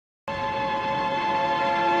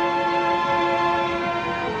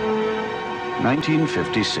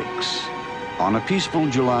1956. On a peaceful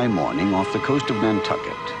July morning off the coast of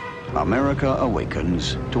Nantucket, America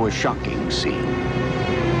awakens to a shocking scene.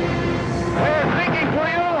 We're sinking for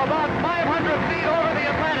you about 500 feet over the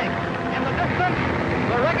Atlantic. In the distance,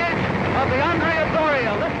 the wreckage of the Andrea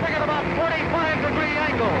Doria, listing at about 45-degree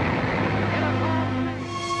angle.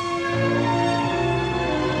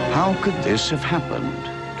 How could this have happened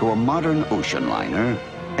to a modern ocean liner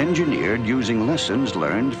engineered using lessons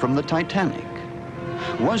learned from the Titanic?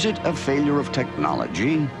 Was it a failure of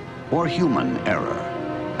technology or human error?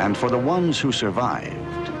 And for the ones who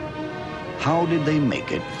survived, how did they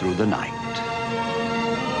make it through the night?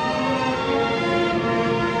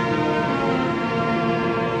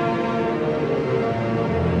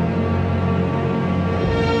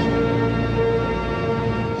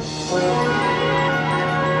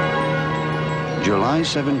 July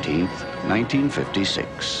 17th,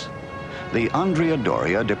 1956. The Andrea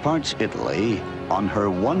Doria departs Italy on her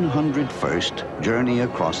 101st journey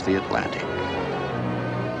across the Atlantic.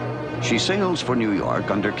 She sails for New York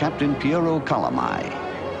under Captain Piero Calamai,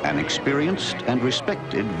 an experienced and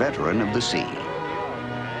respected veteran of the sea.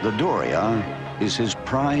 The Doria is his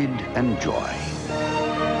pride and joy.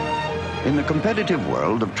 In the competitive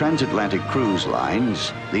world of transatlantic cruise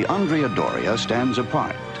lines, the Andrea Doria stands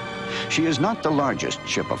apart. She is not the largest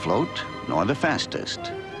ship afloat, nor the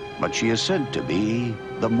fastest, but she is said to be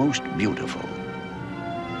the most beautiful.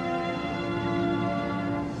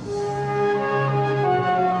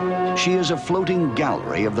 She is a floating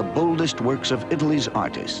gallery of the boldest works of Italy's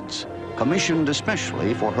artists, commissioned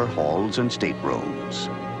especially for her halls and staterooms.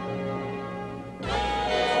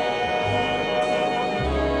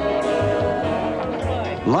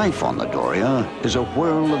 Life on the Doria is a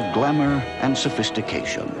whirl of glamour and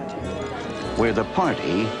sophistication, where the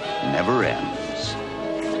party never ends.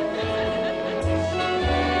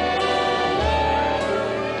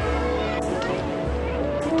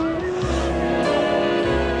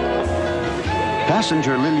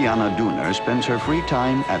 Passenger Liliana Duner spends her free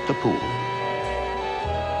time at the pool.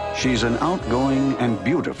 She's an outgoing and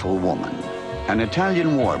beautiful woman, an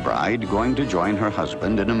Italian war bride going to join her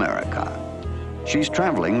husband in America. She's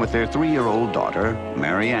traveling with their 3-year-old daughter,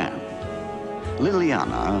 Marianne.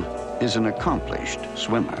 Liliana is an accomplished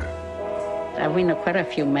swimmer. I win quite a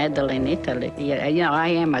few medals in Italy. Yeah, you know, I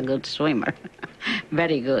am a good swimmer.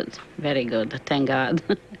 Very good, thank God.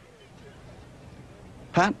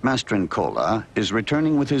 Pat Mastrancola is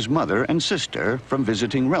returning with his mother and sister from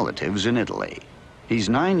visiting relatives in Italy. He's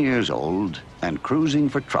 9 years old and cruising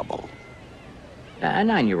for trouble. A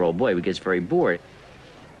 9-year-old boy gets very bored.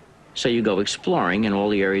 So you go exploring in all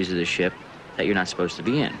the areas of the ship that you're not supposed to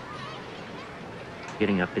be in.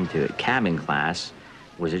 Getting up into cabin class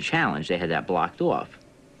was a challenge. They had that blocked off.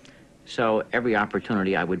 So every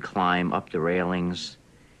opportunity I would climb up the railings,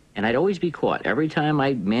 and I'd always be caught. Every time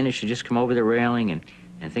I managed to just come over the railing and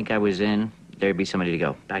think I was in, there'd be somebody to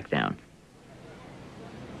go back down.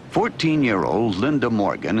 14-year-old Linda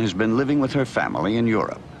Morgan has been living with her family in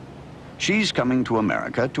Europe. She's coming to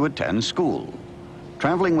America to attend school,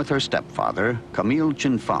 traveling with her stepfather, Camille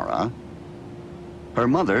Cinfara, her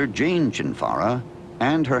mother, Jane Cinfara,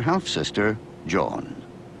 and her half-sister, Joan.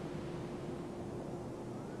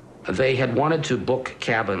 They had wanted to book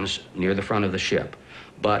cabins near the front of the ship,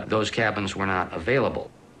 but those cabins were not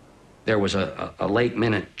available. There was a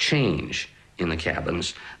late-minute change in the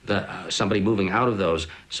cabins, somebody moving out of those,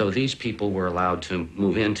 so these people were allowed to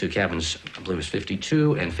move into cabins, I believe it was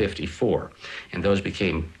 52 and 54, and those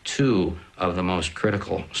became 2 of the most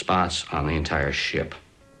critical spots on the entire ship.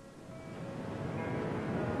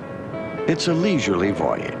 It's a leisurely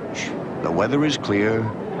voyage. The weather is clear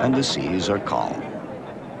and the seas are calm.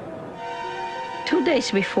 2 days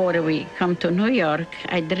before we come to New York,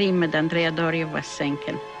 I dreamed Andrea Doria was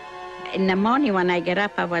sinking. In the morning when I get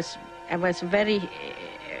up, I was very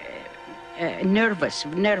nervous.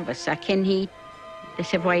 I can't eat. They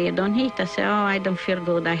said, why you don't eat? I said, oh, I don't feel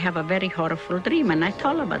good. I have a very horrible dream. And I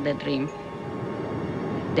told about the dream.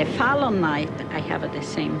 The following night, I have the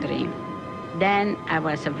same dream. Then I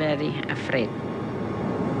was very afraid.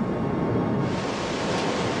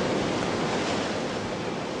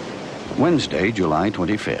 Wednesday, July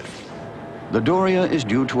 25th. The Doria is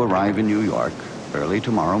due to arrive in New York early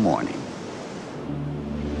tomorrow morning.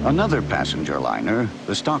 Another passenger liner,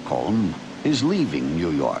 the Stockholm, is leaving New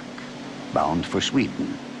York, bound for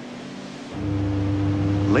Sweden.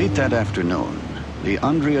 Late that afternoon, the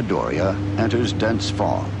Andrea Doria enters dense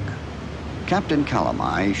fog. Captain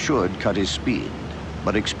Calamai should cut his speed,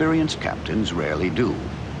 but experienced captains rarely do,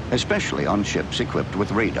 especially on ships equipped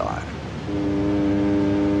with radar.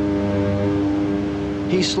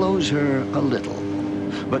 He slows her a little,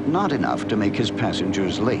 but not enough to make his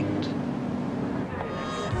passengers late.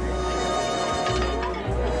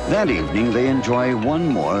 That evening, they enjoy one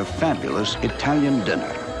more fabulous Italian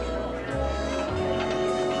dinner.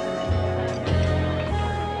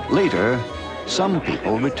 Later, some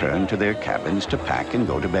people return to their cabins to pack and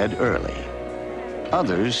go to bed early.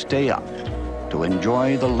 Others stay up to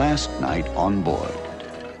enjoy the last night on board.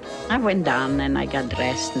 I went down and I got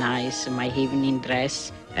dressed nice, my evening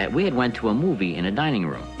dress. We had went to a movie in a dining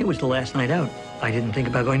room. It was the last night out. I didn't think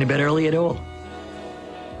about going to bed early at all.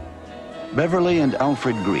 Beverly and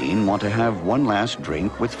Alfred Green want to have one last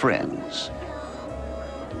drink with friends.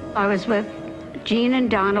 I was with Jean and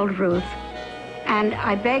Donald Ruth, and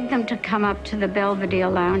I begged them to come up to the Belvedere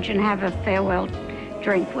Lounge and have a farewell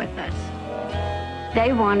drink with us.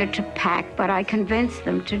 They wanted to pack, but I convinced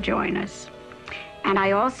them to join us. And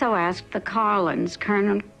I also asked the Carlins,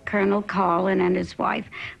 Colonel Carlin and his wife,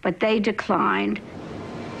 but they declined.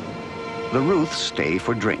 The Ruths stay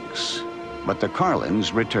for drinks, but the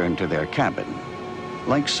Carlins return to their cabin.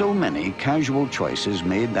 Like so many casual choices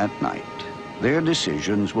made that night, their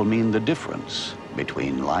decisions will mean the difference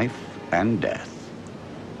between life and death.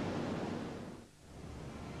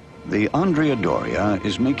 The Andrea Doria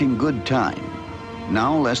is making good time.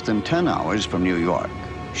 Now less than 10 hours from New York,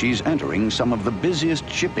 she's entering some of the busiest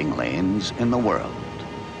shipping lanes in the world.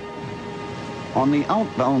 On the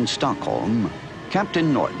outbound Stockholm,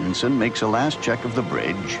 Captain Nortensen makes a last check of the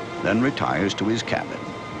bridge, then retires to his cabin.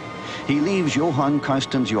 He leaves Johan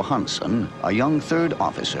Carstens Johansson, a young third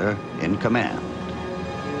officer, in command.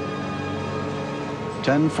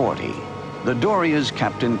 10:40. The Doria's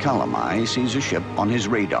Captain Calamai sees a ship on his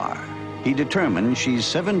radar. He determines she's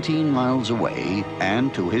 17 miles away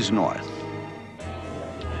and to his north.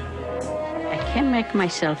 I can't make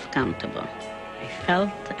myself comfortable. I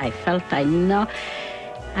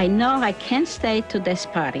know I can't stay to this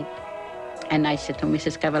party. And I said to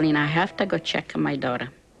Mrs. Cavallina, I have to go check on my daughter.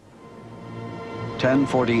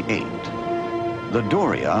 10:48. The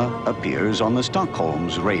Doria appears on the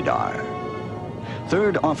Stockholm's radar.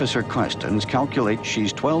 Third Officer Carstens calculates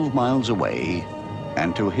she's 12 miles away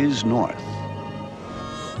and to his north.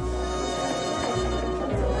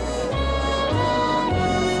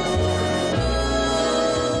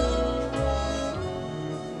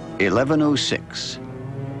 (11:06).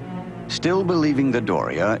 Still believing the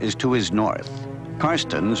Doria is to his north,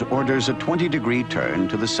 Carstens orders a 20-degree turn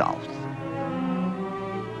to the south.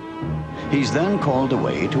 He's then called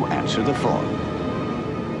away to answer the phone.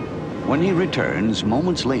 When he returns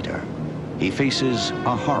moments later, he faces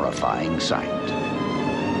a horrifying sight.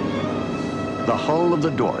 The hull of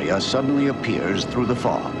the Doria suddenly appears through the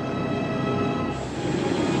fog.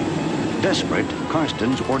 Desperate,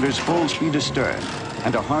 Carstens orders full speed astern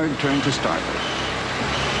and a hard turn to starboard.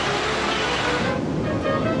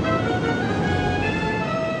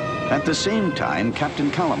 At the same time,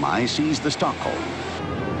 Captain Calamai sees the Stockholm.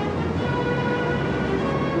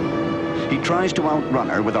 He tries to outrun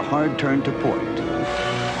her with a hard turn to port,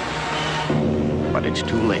 but it's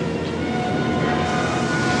too late.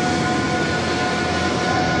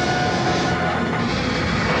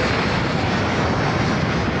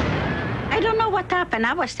 I don't know what happened.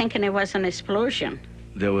 I was thinking it was an explosion.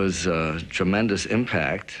 There was a tremendous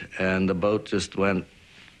impact, and the boat just went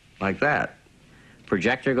like that.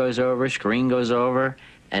 Projector goes over, screen goes over,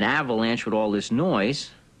 an avalanche with all this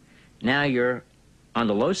noise. Now you're on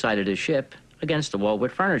the low side of the ship against the wall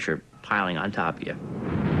with furniture piling on top of you.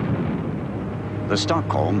 The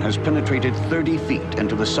Stockholm has penetrated 30 feet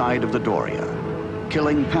into the side of the Doria,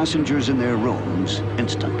 killing passengers in their rooms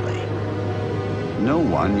instantly. No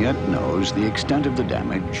one yet knows the extent of the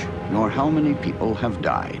damage, nor how many people have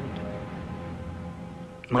died.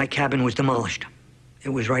 My cabin was demolished. It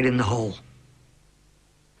was right in the hole.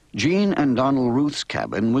 Jean and Donald Ruth's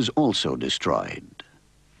cabin was also destroyed.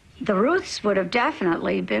 The Ruths would have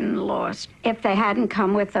definitely been lost if they hadn't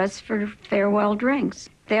come with us for farewell drinks.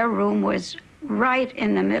 Their room was right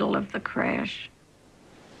in the middle of the crash.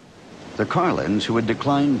 The Carlins, who had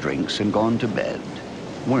declined drinks and gone to bed,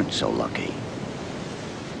 weren't so lucky.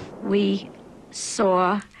 We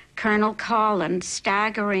saw Colonel Carlin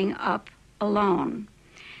staggering up alone,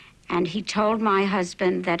 and he told my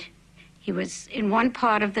husband that he was in one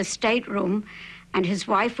part of the stateroom and his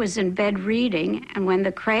wife was in bed reading, and when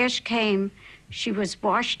the crash came, she was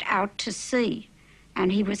washed out to sea,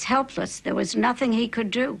 and he was helpless. There was nothing he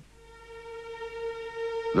could do.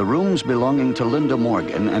 The rooms belonging to Linda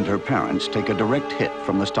Morgan and her parents take a direct hit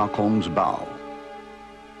from the Stockholm's bow.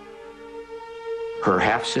 Her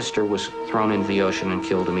half-sister was thrown into the ocean and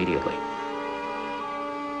killed immediately.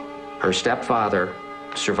 Her stepfather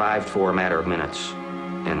survived for a matter of minutes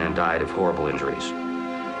and then died of horrible injuries.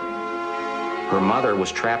 Her mother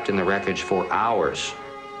was trapped in the wreckage for hours.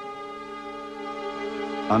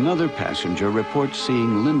 Another passenger reports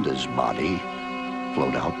seeing Linda's body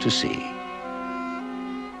float out to sea.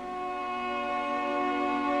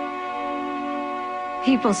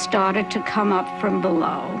 People started to come up from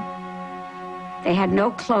below. They had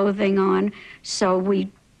no clothing on, so we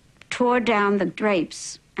tore down the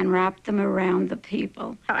drapes and wrapped them around the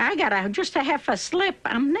people. I got just a half a slip,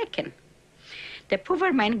 I'm naked. The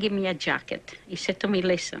poor man gave me a jacket. He said to me,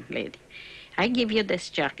 listen, lady, I give you this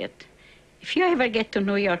jacket. If you ever get to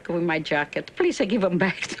New York with my jacket, please give them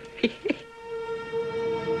back to me.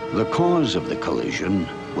 The cause of the collision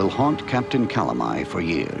will haunt Captain Calamai for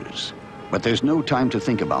years, but there's no time to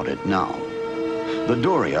think about it now. The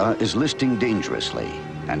Doria is listing dangerously,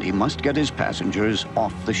 and he must get his passengers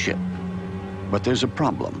off the ship. But there's a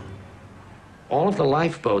problem. All of the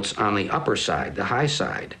lifeboats on the upper side, the high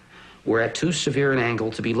side, were at too severe an angle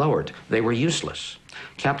to be lowered. They were useless.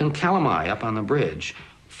 Captain Calamai up on the bridge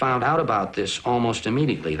found out about this almost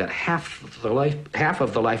immediately, that half of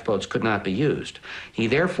the lifeboats could not be used. He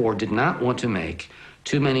therefore did not want to make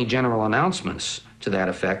too many general announcements to that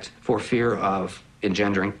effect for fear of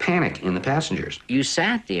engendering panic in the passengers. You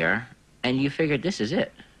sat there and you figured, this is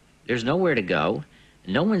it. There's nowhere to go.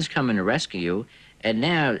 No one's coming to rescue you. And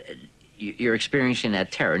now you're experiencing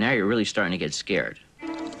that terror. Now you're really starting to get scared.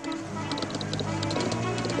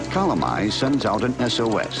 Calamai sends out an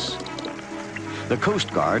SOS. The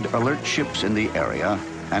Coast Guard alerts ships in the area,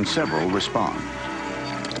 and several respond.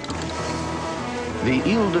 The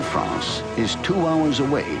Ile-de-France is 2 hours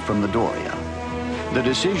away from the Doria. The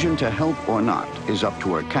decision to help or not is up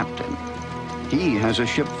to her captain. He has a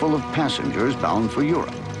ship full of passengers bound for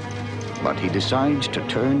Europe, but he decides to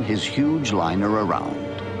turn his huge liner around.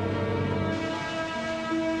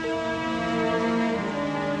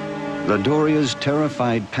 The Doria's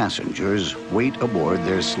terrified passengers wait aboard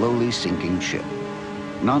their slowly sinking ship,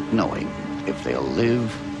 not knowing if they'll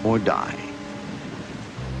live or die.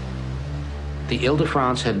 The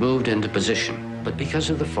Ile-de-France had moved into position, but because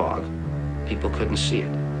of the fog, people couldn't see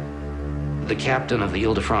it. The captain of the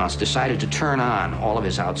Ile-de-France decided to turn on all of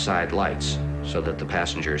his outside lights so that the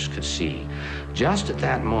passengers could see. Just at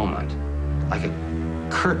that moment, like a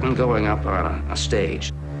curtain going up on a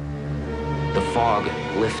stage, the fog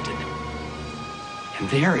lifted. And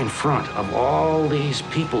there in front of all these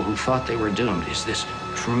people who thought they were doomed is this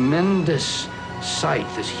tremendous sight,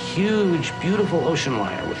 this huge, beautiful ocean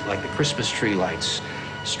liner with like the Christmas tree lights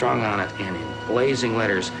strung on it and in blazing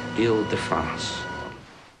letters, Ile-de-France.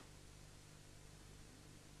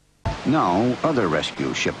 Now, other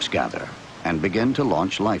rescue ships gather and begin to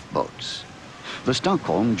launch lifeboats. The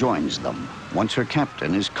Stockholm joins them once her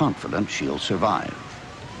captain is confident she'll survive.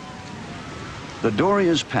 The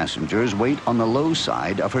Doria's passengers wait on the low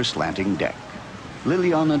side of her slanting deck.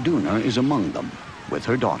 Liliana Dooner is among them with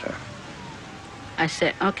her daughter. I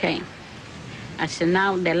said, okay. I said,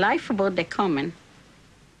 now the lifeboat, they're coming.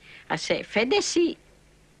 I said, if they see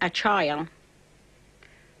a child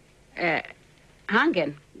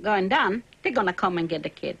hanging, going down, they're going to come and get the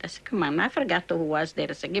kid. I said, come on, I forgot who was there.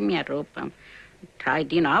 I said, give me a rope. I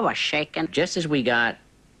tried, I was shaking. Just as we got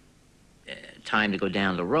time to go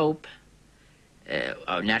down the rope,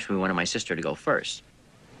 naturally we wanted my sister to go first.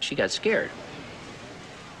 She got scared.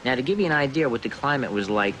 Now, to give you an idea what the climate was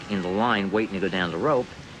like in the line waiting to go down the rope,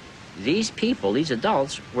 these people, these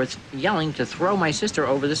adults, were yelling to throw my sister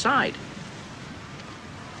over the side.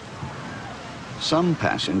 Some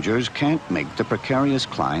passengers can't make the precarious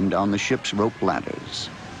climb down the ship's rope ladders.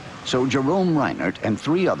 So Jerome Reinert and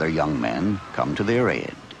 3 other young men come to their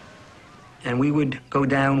aid. And we would go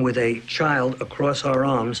down with a child across our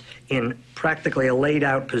arms in practically a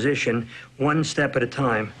laid-out position, 1 step at a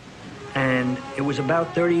time. And it was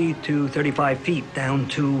about 30 to 35 feet down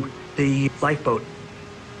to the lifeboat.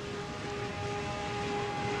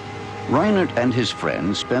 Reinert and his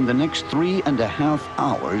friends spend the next 3.5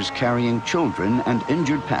 hours carrying children and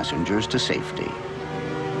injured passengers to safety.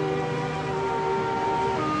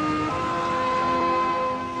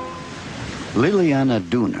 Liliana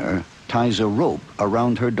Dooner ties a rope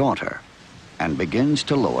around her daughter and begins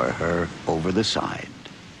to lower her over the side.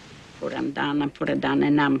 Put them down and put her down,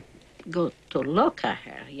 and I'm go to look at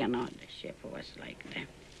her, the ship was like that.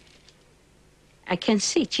 I can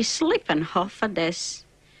see she's slipping off of this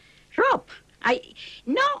rope.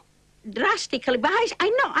 No, drastically, but I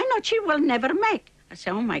know she will never make. I say,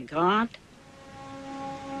 oh my God.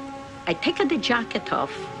 I take the jacket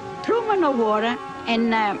off, threw her in the water,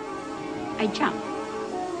 and I jump.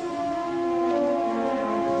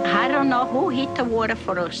 I don't know who hit the water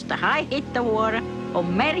first. I hit the water, or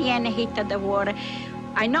Marianne hit the water.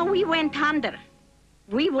 I know we went under.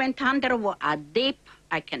 We went under a deep,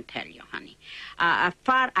 I can tell you, honey.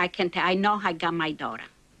 Far, I can tell. I know I got my daughter.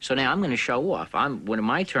 So now I'm going to show off. When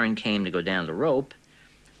my turn came to go down the rope,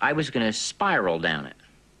 I was going to spiral down it.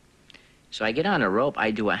 So I get on the rope,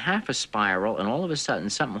 I do a half a spiral, and all of a sudden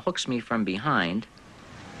something hooks me from behind,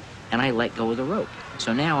 and I let go of the rope.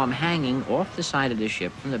 So now I'm hanging off the side of the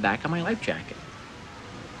ship from the back of my life jacket.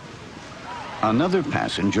 Another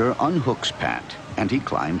passenger unhooks Pat, and he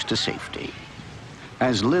climbs to safety.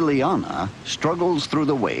 As Liliana struggles through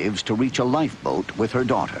the waves to reach a lifeboat with her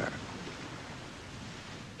daughter.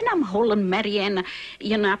 And I'm holding Marianne,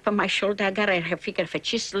 you know, up on my shoulder. I got her figure if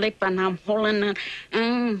she slip, and I'm holding her.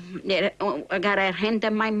 I got her hand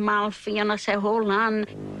in my mouth, you know, say, hold on.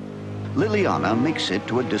 Liliana makes it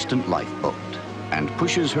to a distant lifeboat and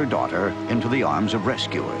pushes her daughter into the arms of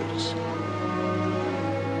rescuers.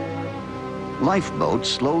 Lifeboats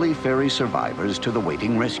slowly ferry survivors to the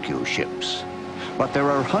waiting rescue ships. But there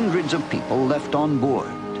are hundreds of people left on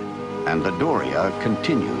board, and the Doria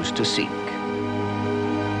continues to sink.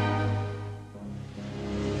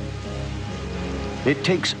 It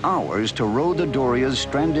takes hours to row the Doria's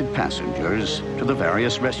stranded passengers to the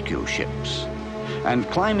various rescue ships, and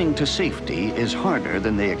climbing to safety is harder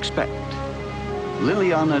than they expect.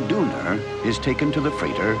 Liliana Dooner is taken to the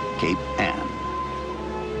freighter Cape Ann.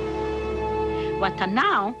 But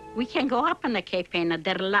now we can go up on the Cape Ann. What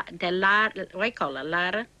do you call it,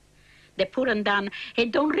 ladder? They put them down. They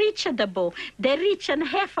don't reach the boat. They reach them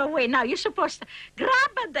halfway. Now you're supposed to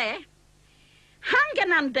grab it there,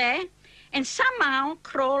 hang on there, and somehow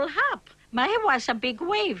crawl up. But it was a big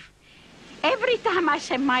wave. Every time I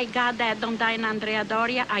say, my God, I don't die in Andrea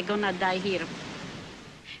Doria, I'm gonna die here.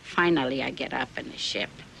 Finally, I get up in the ship,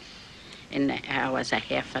 and I was a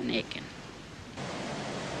half naked.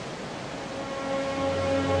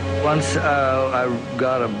 Once I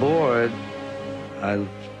got aboard, I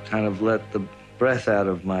kind of let the breath out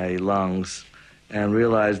of my lungs and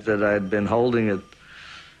realized that I'd been holding it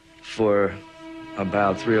for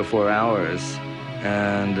about 3 or 4 hours,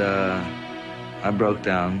 and I broke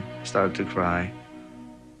down, started to cry.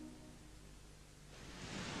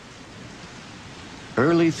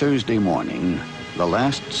 Early Thursday morning, the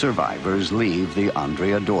last survivors leave the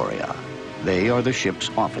Andrea Doria. They are the ship's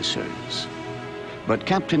officers. But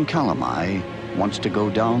Captain Calamai wants to go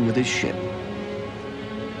down with his ship.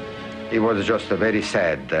 He was just very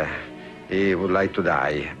sad. He would like to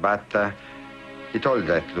die, but he told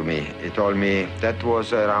that to me. He told me that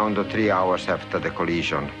was around 3 hours after the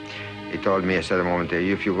collision. He told me at a moment,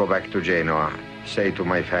 if you go back to Genoa, say to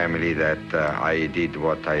my family that I did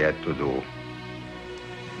what I had to do.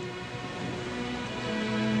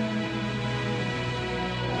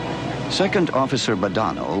 Second Officer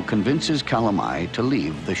Badano convinces Calamai to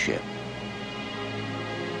leave the ship.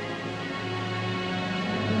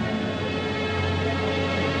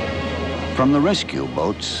 From the rescue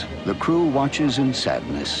boats, the crew watches in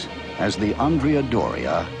sadness as the Andrea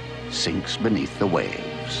Doria sinks beneath the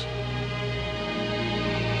waves.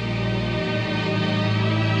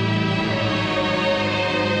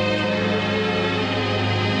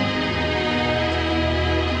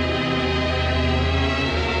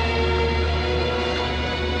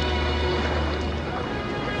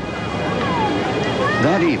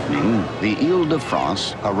 That evening, the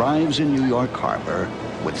Ile-de-France arrives in New York Harbor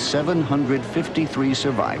with 753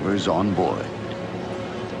 survivors on board.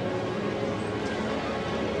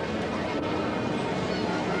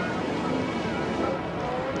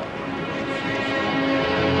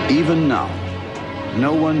 Even now,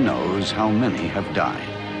 no one knows how many have died.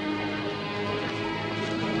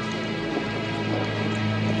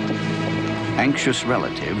 Anxious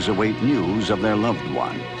relatives await news of their loved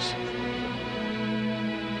ones.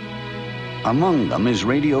 Among them is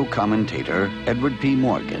radio commentator Edward P.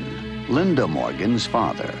 Morgan, Linda Morgan's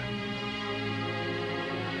father.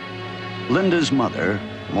 Linda's mother,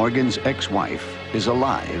 Morgan's ex-wife, is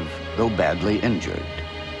alive, though badly injured.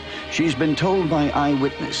 She's been told by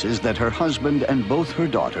eyewitnesses that her husband and both her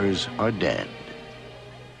daughters are dead.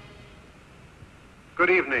 Good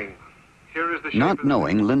evening. Here is the Not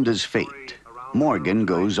knowing Linda's fate, Morgan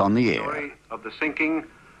goes on the air. story of the sinking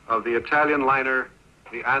of the Italian liner,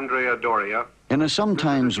 the Andrea Doria. In a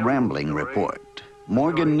sometimes rambling report,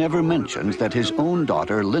 Morgan never mentions that his own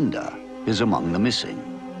daughter, Linda, is among the missing.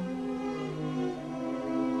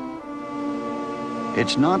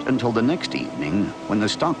 It's not until the next evening, when the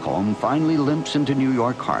Stockholm finally limps into New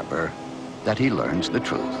York Harbor, that he learns the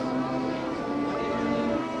truth.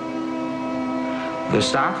 The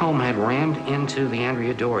Stockholm had rammed into the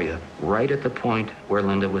Andrea Doria right at the point where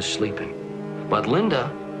Linda was sleeping. But Linda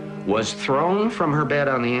was thrown from her bed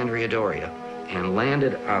on the Andrea Doria and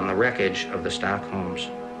landed on the wreckage of the Stockholm's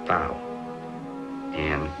bow,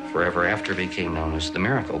 and forever after became known as the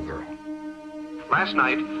Miracle Girl. Last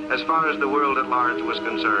night, as far as the world at large was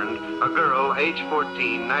concerned, a girl, age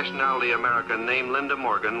 14, nationality American, named Linda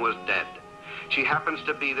Morgan, was dead. She happens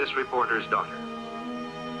to be this reporter's daughter.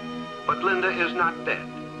 But Linda is not dead.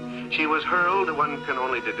 She was hurled, one can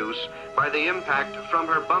only deduce, by the impact from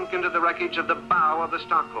her bunk into the wreckage of the bow of the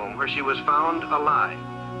Stockholm, where she was found alive.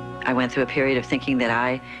 I went through a period of thinking that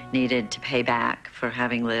I needed to pay back for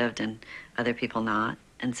having lived and other people not,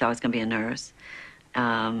 and so I was going to be a nurse.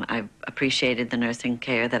 I appreciated the nursing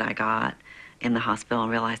care that I got in the hospital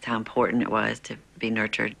and realized how important it was to be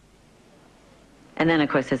nurtured. And then, of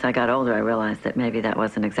course, as I got older, I realized that maybe that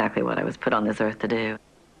wasn't exactly what I was put on this earth to do.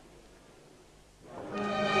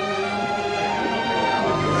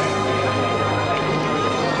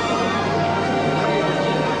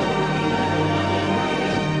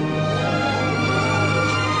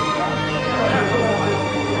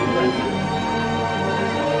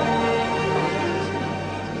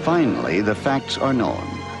 Finally, the facts are known.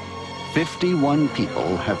 51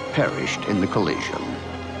 people have perished in the collision,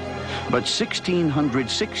 but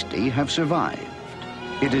 1,660 have survived.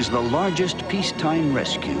 It is the largest peacetime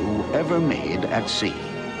rescue ever made at sea.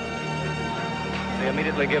 They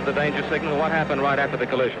immediately give the danger signal. What happened right after the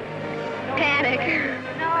collision? Panic.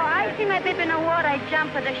 No, I see my babe in the water. I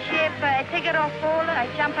jump at the ship. I take it off all. I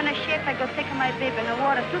jump on the ship. I go take my babe in the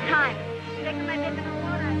water 2 times. Take my babe in the water.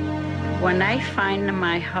 When I find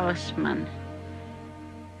my husband,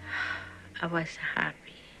 I was happy.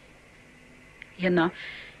 You know,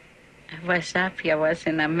 I was happy. I was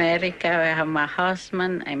in America. I have my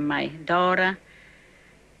husband and my daughter.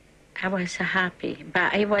 I was happy,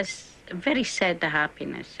 but it was very sad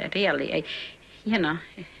happiness, really. You know,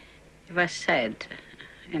 it was sad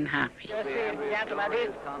and happy.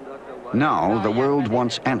 Now the world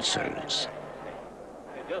wants answers.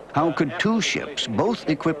 How could 2 ships, both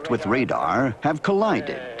equipped with radar, have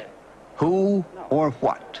collided? Who or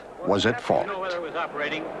what was at fault?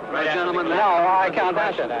 Gentlemen, no, I can't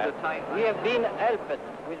answer that. We have been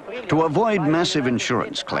helped. To avoid massive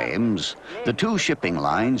insurance claims, the 2 shipping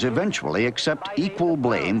lines eventually accept equal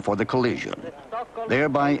blame for the collision,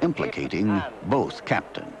 thereby implicating both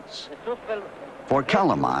captains. For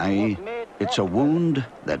Calamai, it's a wound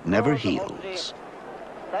that never heals.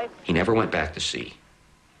 He never went back to sea.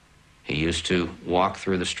 He used to walk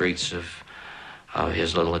through the streets of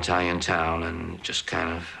his little Italian town and just kind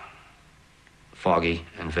of foggy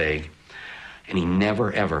and vague. And he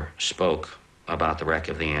never, ever spoke about the wreck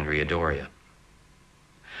of the Andrea Doria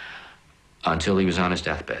until he was on his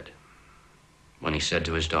deathbed, when he said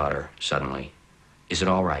to his daughter suddenly, "Is it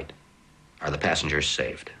all right? Are the passengers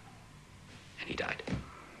saved?" And he died.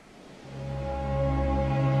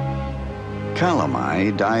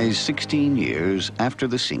 Calamai dies 16 years after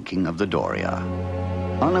the sinking of the Doria,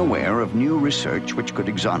 unaware of new research which could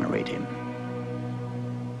exonerate him.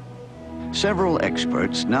 Several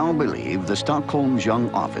experts now believe the Stockholm's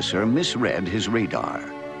young officer misread his radar,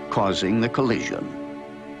 causing the collision.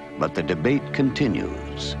 But the debate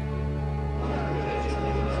continues.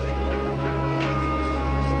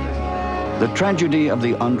 The tragedy of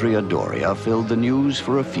the Andrea Doria filled the news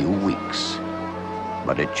for a few weeks,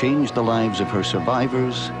 but it changed the lives of her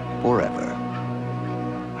survivors forever.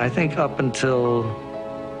 I think up until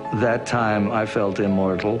that time, I felt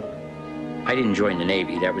immortal. I didn't join the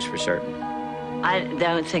Navy, that was for certain. I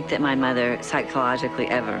don't think that my mother psychologically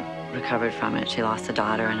ever recovered from it. She lost a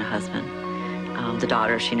daughter and a husband. The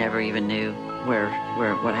daughter, she never even knew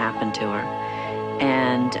what happened to her.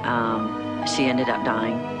 And she ended up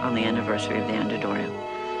dying on the anniversary of the Andrea Doria.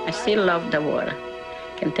 I still love the water.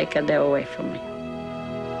 Can take a day away from me.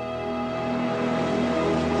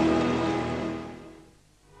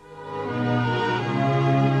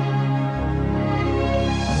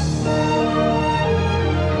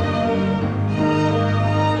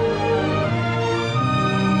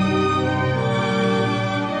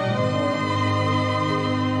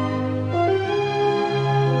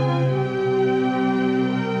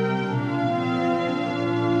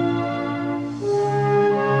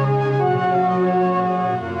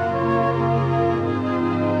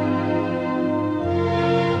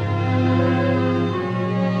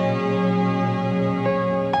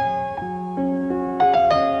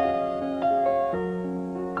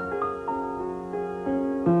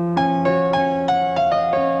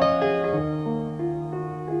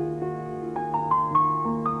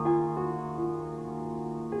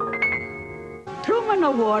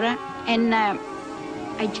 water, and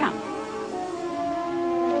I jumped.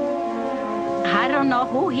 I don't know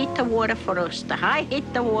who hit the water first. I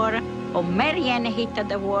hit the water, or Marianne hit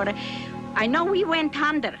the water. I know we went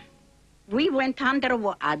under. We went under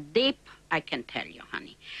a deep, I can tell you,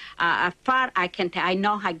 honey. Far, I can tell. I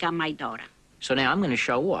know I got my daughter. So now I'm going to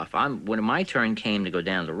show off. When my turn came to go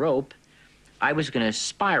down the rope, I was going to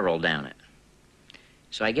spiral down it.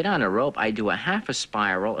 So I get on the rope, I do a half a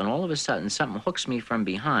spiral, and all of a sudden something hooks me from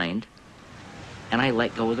behind, and I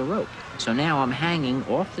let go of the rope. So now I'm hanging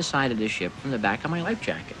off the side of the ship from the back of my life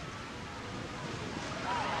jacket.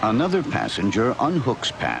 Another passenger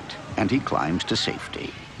unhooks Pat, and he climbs to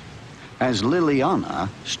safety. As Liliana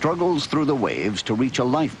struggles through the waves to reach a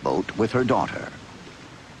lifeboat with her daughter.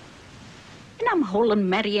 And I'm holding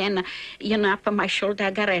Marianne, you know, up on my shoulder.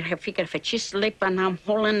 I got her figure if she slip, and I'm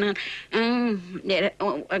holding her.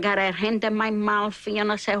 I got her hand in my mouth, you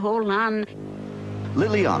know, say, hold on.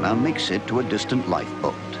 Liliana makes it to a distant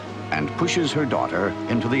lifeboat and pushes her daughter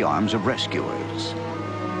into the arms of rescuers.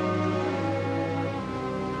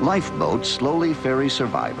 Lifeboats slowly ferry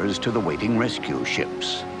survivors to the waiting rescue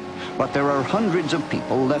ships. But there are hundreds of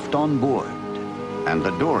people left on board, and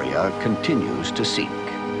the Doria continues to sink.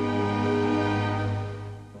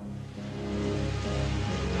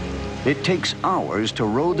 It takes hours to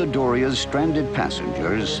row the Doria's stranded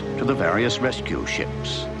passengers to the various rescue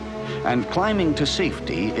ships, and climbing to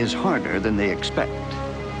safety is harder than they expect.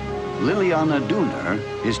 Liliana Dooner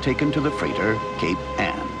is taken to the freighter Cape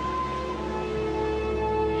Ann.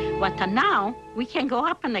 But now we can go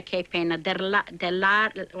up on the Cape Ann. What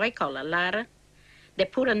do you call it, ladder? They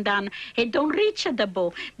put them down. They don't reach the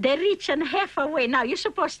boat. They reach them halfway. Now you're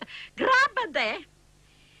supposed to grab it there,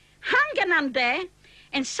 hang on there,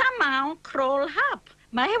 and somehow crawl up.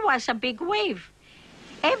 But it was a big wave.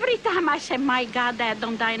 Every time I say, my God, I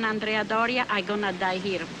don't die in Andrea Doria, I'm gonna die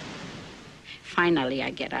here. Finally,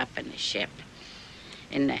 I get up in the ship,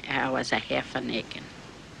 and I was a half naked.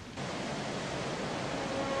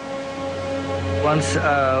 Once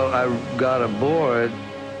I got aboard,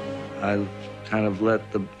 I kind of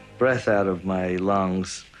let the breath out of my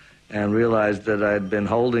lungs and realized that I'd been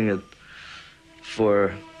holding it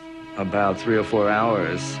for about 3 or 4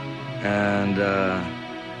 hours, and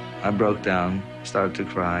I broke down, started to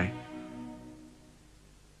cry.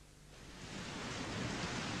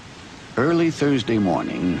 Early Thursday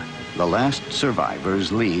morning, the last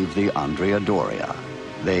survivors leave the Andrea Doria.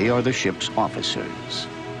 They are the ship's officers.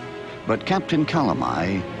 But Captain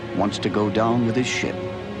Calamai wants to go down with his ship.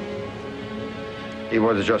 He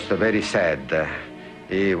was just very sad.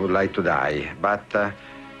 He would like to die, but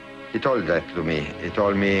he told that to me. He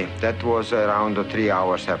told me that was around 3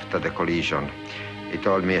 hours after the collision. He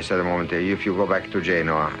told me, at a moment, if you go back to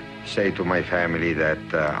Genoa, say to my family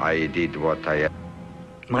that I did what I had.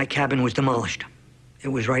 My cabin was demolished. It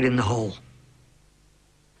was right in the hole.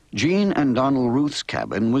 Jean and Donald Ruth's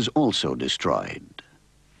cabin was also destroyed.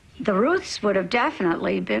 The Ruths would have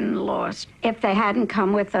definitely been lost if they hadn't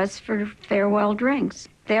come with us for farewell drinks.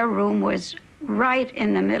 Their room was right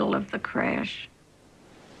in the middle of the crash.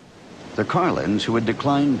 The Carlins, who had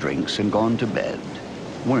declined drinks and gone to bed,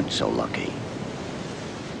 weren't so lucky.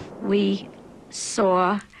 We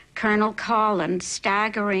saw Colonel Carlin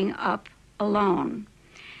staggering up alone,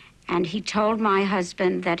 and he told my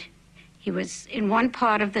husband that he was in one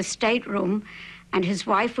part of the stateroom and his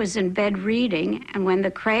wife was in bed reading, and when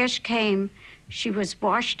the crash came, she was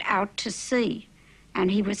washed out to sea,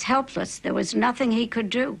 and he was helpless. There was nothing he could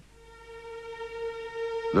do.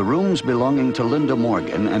 The rooms belonging to Linda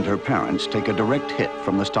Morgan and her parents take a direct hit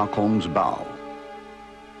from the Stockholm's bow.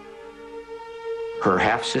 Her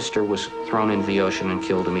half-sister was thrown into the ocean and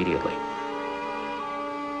killed immediately.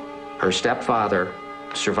 Her stepfather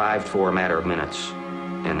survived for a matter of minutes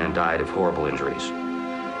and then died of horrible injuries.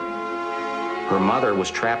 Her mother was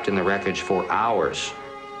trapped in the wreckage for hours.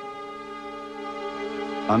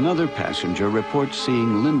 Another passenger reports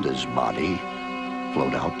seeing Linda's body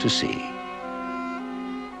float out to sea.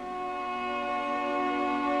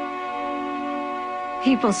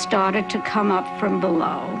 People started to come up from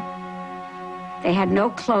below. They had no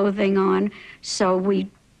clothing on, so we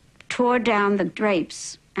tore down the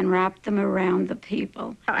drapes and wrapped them around the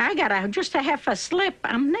people. I got just a half a slip.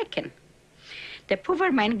 I'm naked. The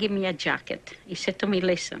poor man gave me a jacket. He said to me,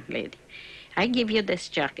 listen, lady, I give you this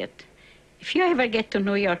jacket. If you ever get to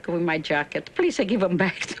New York with my jacket, please give him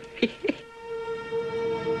back to me.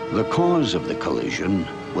 The cause of the collision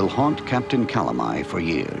will haunt Captain Calamai for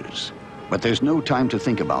years, but there's no time to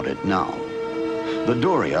think about it now. The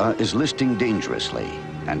Doria is listing dangerously,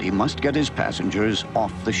 and he must get his passengers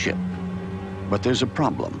off the ship. But there's a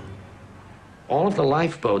problem. All of the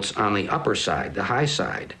lifeboats on the upper side, the high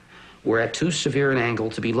side, were at too severe an angle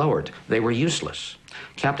to be lowered. They were useless.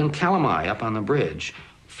 Captain Calamai up on the bridge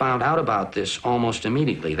found out about this almost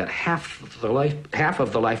immediately, that half of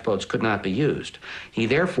the lifeboats could not be used. He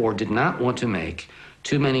therefore did not want to make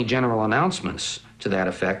too many general announcements to that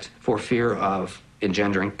effect for fear of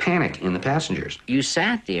engendering panic in the passengers. You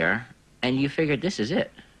sat there and you figured, this is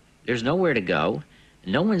it. There's nowhere to go.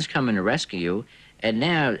 No one's coming to rescue you. And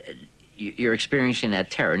now you're experiencing that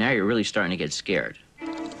terror. Now you're really starting to get scared.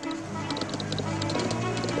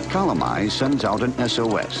 Calamai sends out an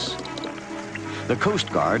SOS. The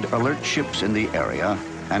Coast Guard alerts ships in the area,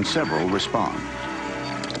 and several respond.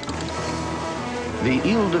 The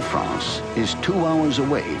Ile-de-France is 2 hours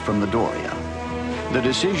away from the Doria. The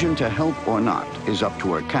decision to help or not is up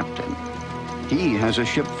to her captain. He has a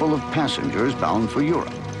ship full of passengers bound for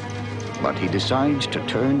Europe, but he decides to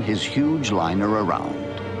turn his huge liner around.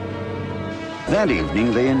 That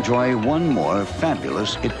evening, they enjoy one more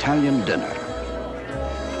fabulous Italian dinner.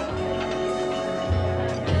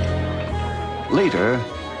 Later,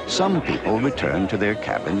 some people return to their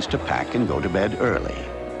cabins to pack and go to bed early.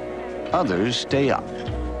 Others stay up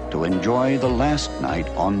to enjoy the last night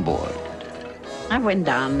on board. I went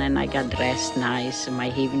down and I got dressed nice,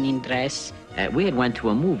 my evening dress. We had went to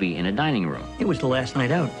a movie in a dining room. It was the last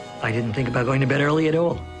night out. I didn't think about going to bed early at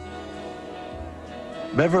all.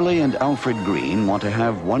 Beverly and Alfred Green want to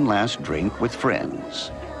have one last drink with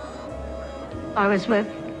friends. I was with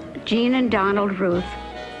Jean and Donald Ruth,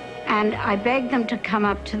 and I begged them to come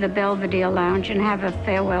up to the Belvedere Lounge and have a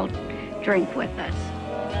farewell drink with us.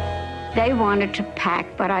 They wanted to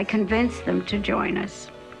pack, but I convinced them to join us.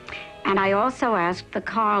 And I also asked the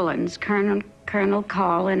Carlins, Colonel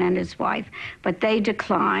Carlin and his wife, but they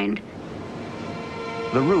declined.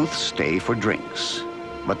 The Ruths stay for drinks,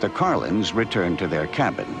 but the Carlins return to their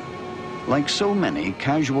cabin. Like so many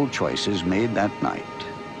casual choices made that night,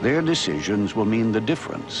 their decisions will mean the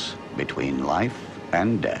difference between life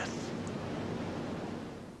and death.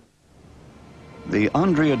 The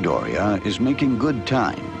Andrea Doria is making good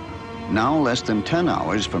time. Now less than 10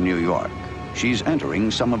 hours from New York, she's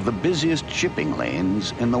entering some of the busiest shipping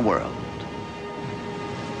lanes in the world.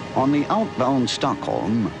 On the outbound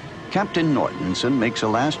Stockholm, Captain Nortensen makes a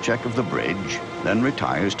last check of the bridge, then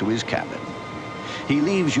retires to his cabin. He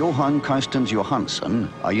leaves Johan Carstens Johansson,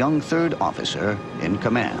 a young third officer, in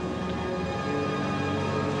command.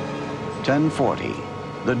 10:40.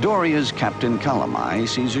 The Doria's Captain Calamai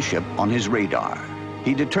sees a ship on his radar.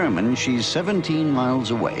 He determines she's 17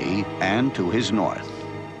 miles away and to his north.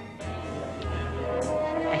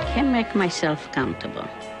 I can't make myself comfortable.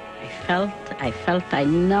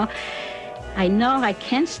 I know I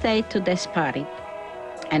can't stay to this party.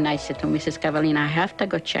 And I said to Mrs. Cavallina, I have to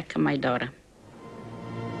go check on my daughter.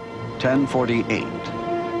 10:48.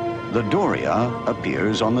 The Doria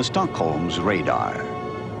appears on the Stockholm's radar.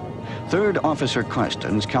 Third Officer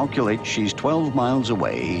Carstens calculates she's 12 miles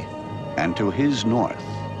away and to his north.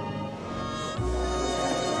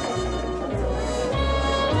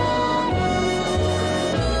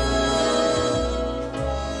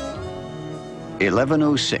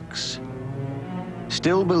 (11:06).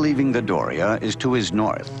 Still believing the Doria is to his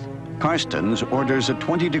north, Carstens orders a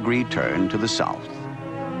 20-degree turn to the south.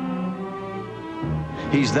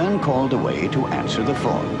 He's then called away to answer the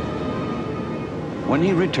phone. When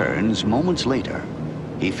he returns moments later,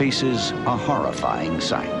 he faces a horrifying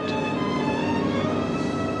sight.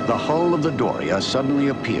 The hull of the Doria suddenly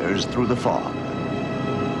appears through the fog.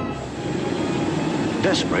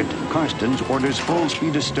 Desperate, Carstens orders full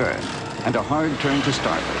speed astern and a hard turn to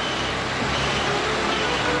starboard.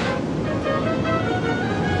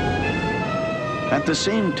 At the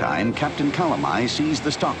same time, Captain Calamai sees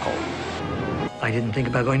the Stockholm. I didn't think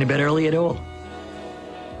about going to bed early at all.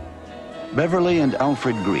 Beverly and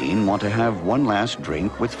Alfred Green want to have one last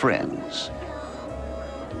drink with friends.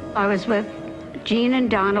 I was with Jean and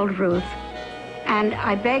Donald Ruth, and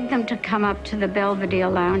I begged them to come up to the Belvedere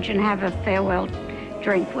Lounge and have a farewell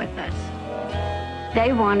drink with us.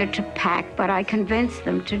 They wanted to pack, but I convinced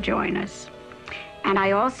them to join us. And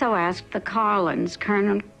I also asked the Carlins,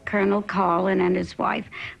 Colonel Carlin and his wife,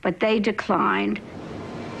 but they declined.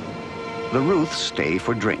 The Ruths stay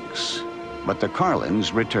for drinks, but the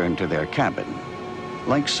Carlins return to their cabin.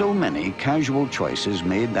 Like so many casual choices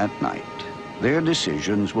made that night, their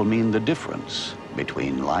decisions will mean the difference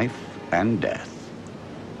between life and death.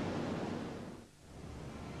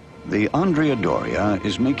 The Andrea Doria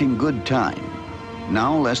is making good time.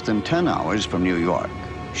 Now less than 10 hours from New York,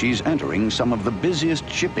 she's entering some of the busiest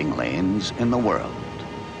shipping lanes in the world.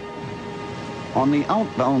 On the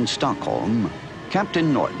outbound Stockholm,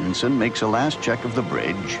 Captain Nortenson makes a last check of the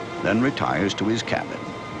bridge, then retires to his cabin.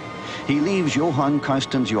 He leaves Johan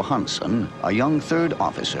Carstens Johansson, a young third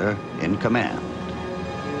officer, in command.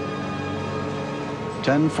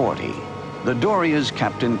 10:40. The Doria's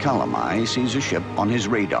Captain Calamai sees a ship on his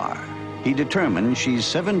radar. He determines she's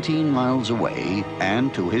 17 miles away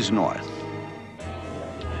and to his north.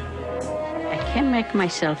 I can't make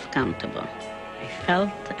myself comfortable.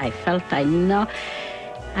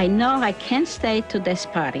 I know I can't stay to this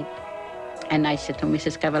party. And I said to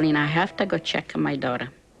Mrs. Cavallina, I have to go check on my daughter.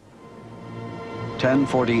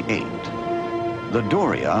 10:48. The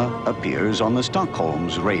Doria appears on the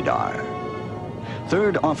Stockholm's radar.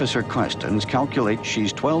 Third Officer Carstens calculates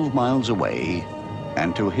she's 12 miles away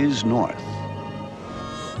and to his north.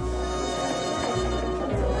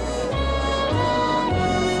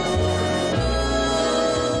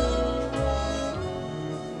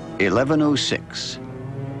 (11:06).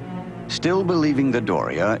 Still believing the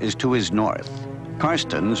Doria is to his north,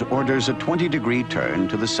 Carstens orders a 20-degree turn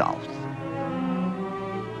to the south.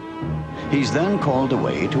 He's then called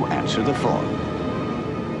away to answer the phone.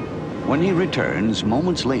 When he returns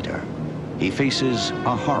moments later, he faces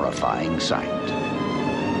a horrifying sight.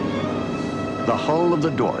 The hull of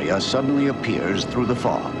the Doria suddenly appears through the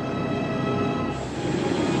fog.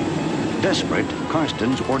 Desperate,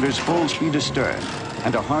 Carstens orders full speed astern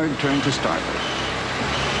and a hard turn to starboard.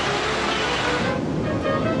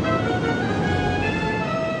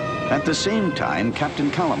 At the same time, Captain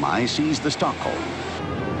Calamai sees the Stockholm.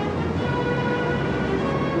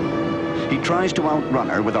 He tries to outrun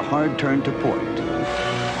her with a hard turn to port,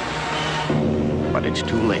 but it's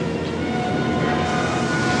too late.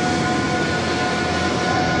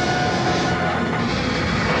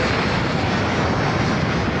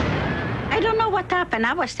 I don't know what happened.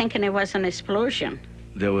 I was thinking it was an explosion.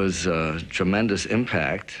 There was a tremendous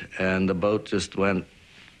impact, and the boat just went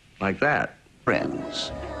like that.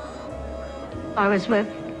 Friends. I was with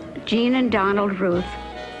Jean and Donald Ruth,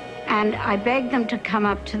 and I begged them to come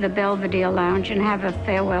up to the Belvedere Lounge and have a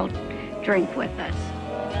farewell drink with us.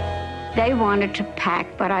 They wanted to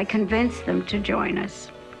pack, but I convinced them to join us.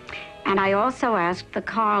 And I also asked the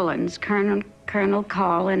Carlins, Colonel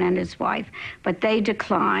Carlin and his wife, but they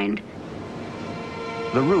declined.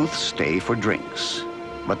 The Ruths stay for drinks,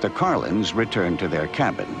 but the Carlins return to their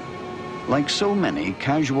cabin. Like so many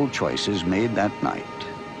casual choices made that night,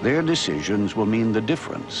 their decisions will mean the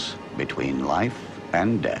difference between life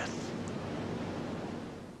and death.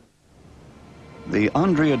 The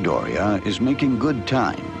Andrea Doria is making good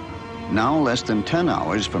time. Now less than 10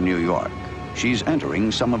 hours from New York, she's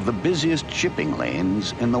entering some of the busiest shipping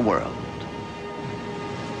lanes in the world.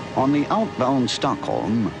 On the outbound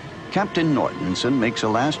Stockholm, Captain Nortenson makes a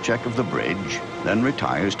last check of the bridge, then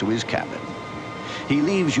retires to his cabin. He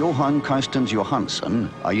leaves Johan Carstens Johansson,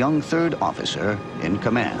 a young third officer, in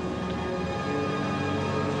command.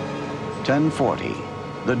 10:40.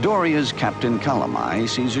 The Doria's Captain Calamai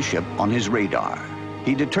sees a ship on his radar.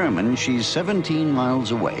 He determines she's 17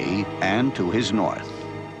 miles away and to his north.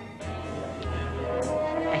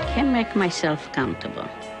 I can't make myself comfortable.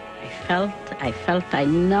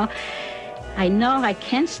 I know I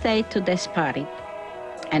can't stay to this party.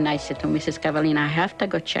 And I said to Mrs. Cavallina, I have to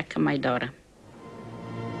go check on my daughter.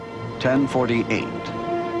 10:48.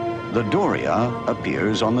 The Doria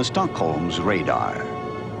appears on the Stockholm's radar.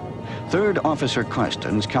 Third Officer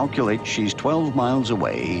Carstens calculates she's 12 miles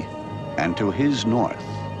away and to his north.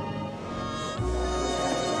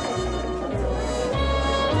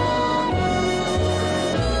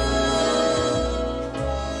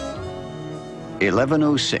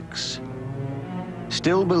 (11:06).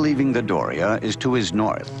 Still believing the Doria is to his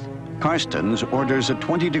north, Carstens orders a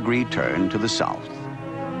 20-degree turn to the south.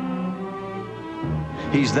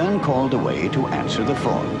 He's then called away to answer the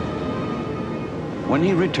phone. When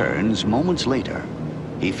he returns moments later,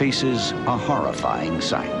 he faces a horrifying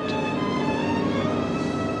sight.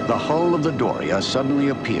 The hull of the Doria suddenly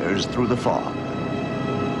appears through the fog.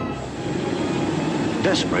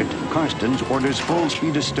 Desperate, Carstens orders full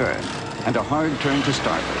speed astern and a hard turn to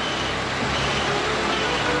starboard.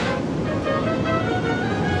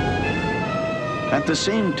 At the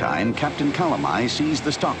same time, Captain Calamai sees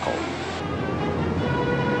the Stockholm.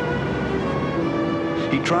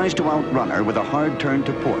 He tries to outrun her with a hard turn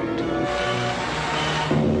to port,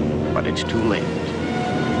 but it's too late.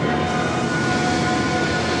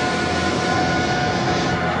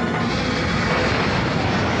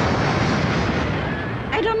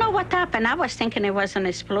 I don't know what happened. I was thinking it was an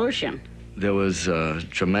explosion. There was a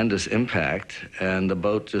tremendous impact, and the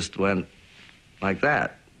boat just went like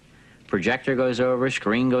that. Projector goes over,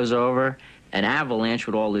 screen goes over, an avalanche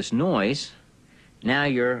with all this noise, Now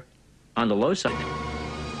you're on the low side.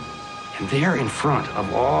 And there in front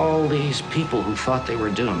of all these people who thought they were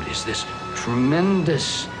doomed is this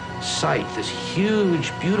tremendous sight, this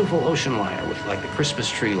huge, beautiful ocean liner with like the Christmas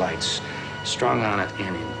tree lights strung on it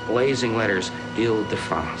and in blazing letters,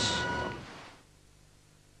 Île-de-France.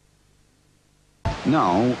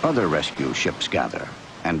 Now other rescue ships gather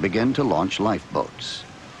and begin to launch lifeboats.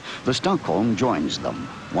 The Stockholm joins them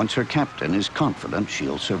once her captain is confident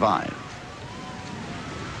she'll survive.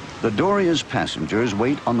 The Doria's passengers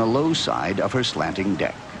wait on the low side of her slanting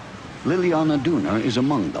deck. Liliana Dooner is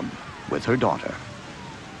among them with her daughter.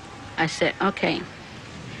 I said, okay.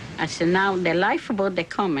 I said, now the lifeboat, they're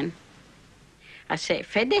coming. I said,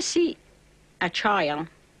 if they see a child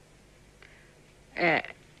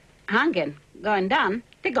hanging, going down,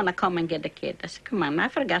 they're going to come and get the kid. I said, come on, I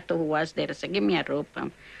forgot who was there. I said, give me a rope.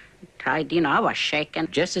 Tried, I was shaking.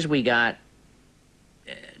 Just as we got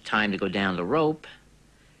time to go down the rope,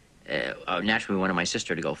 naturally we wanted my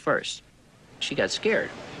sister to go first. She got scared.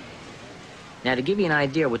 Now, to give you an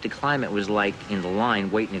idea what the climate was like in the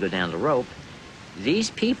line waiting to go down the rope,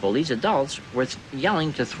 these people, these adults, were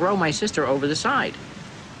yelling to throw my sister over the side.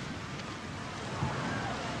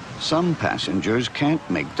 Some passengers can't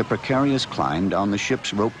make the precarious climb down the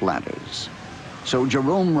ship's rope ladders. So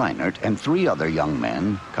Jerome Reinert and 3 other young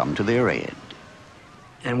men come to their aid.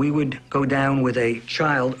 And we would go down with a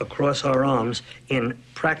child across our arms in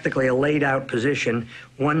practically a laid-out position,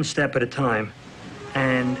 one step at a time.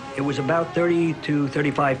 And it was about 30 to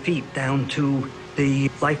 35 feet down to the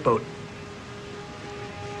lifeboat.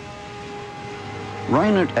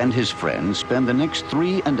 Reinert and his friends spend the next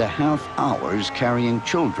 3.5 hours carrying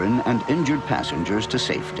children and injured passengers to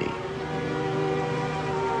safety.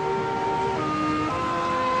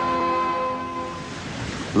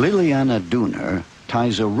 Liliana Dooner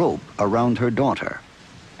ties a rope around her daughter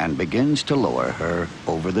and begins to lower her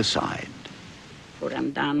over the side. Put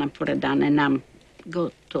them down and put her down, and I'm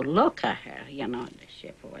go to look at her, the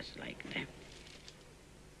ship was like that.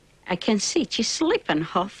 I can see she's slipping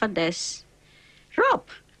off of this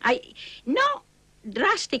rope. No,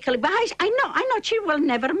 drastically, but I know she will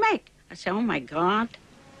never make. I say, oh my God.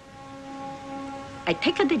 I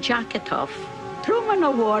take the jacket off, threw her in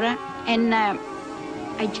the water, and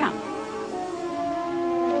I jump.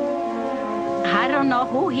 I don't know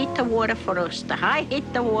who hit the water first. I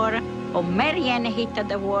hit the water, or Marianne hit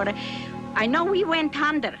the water. I know we went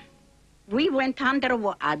under. We went under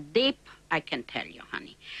a deep, I can tell you,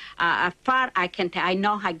 honey. Far, I can tell. I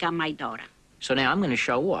know I got my daughter. So now I'm going to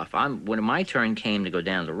show off. When my turn came to go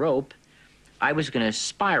down the rope, I was going to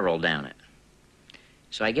spiral down it.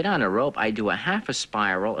 So I get on the rope, I do a half a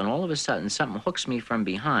spiral, and all of a sudden something hooks me from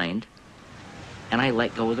behind, and I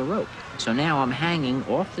let go of the rope. So now I'm hanging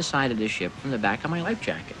off the side of the ship from the back of my life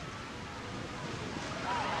jacket.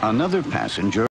 Another passenger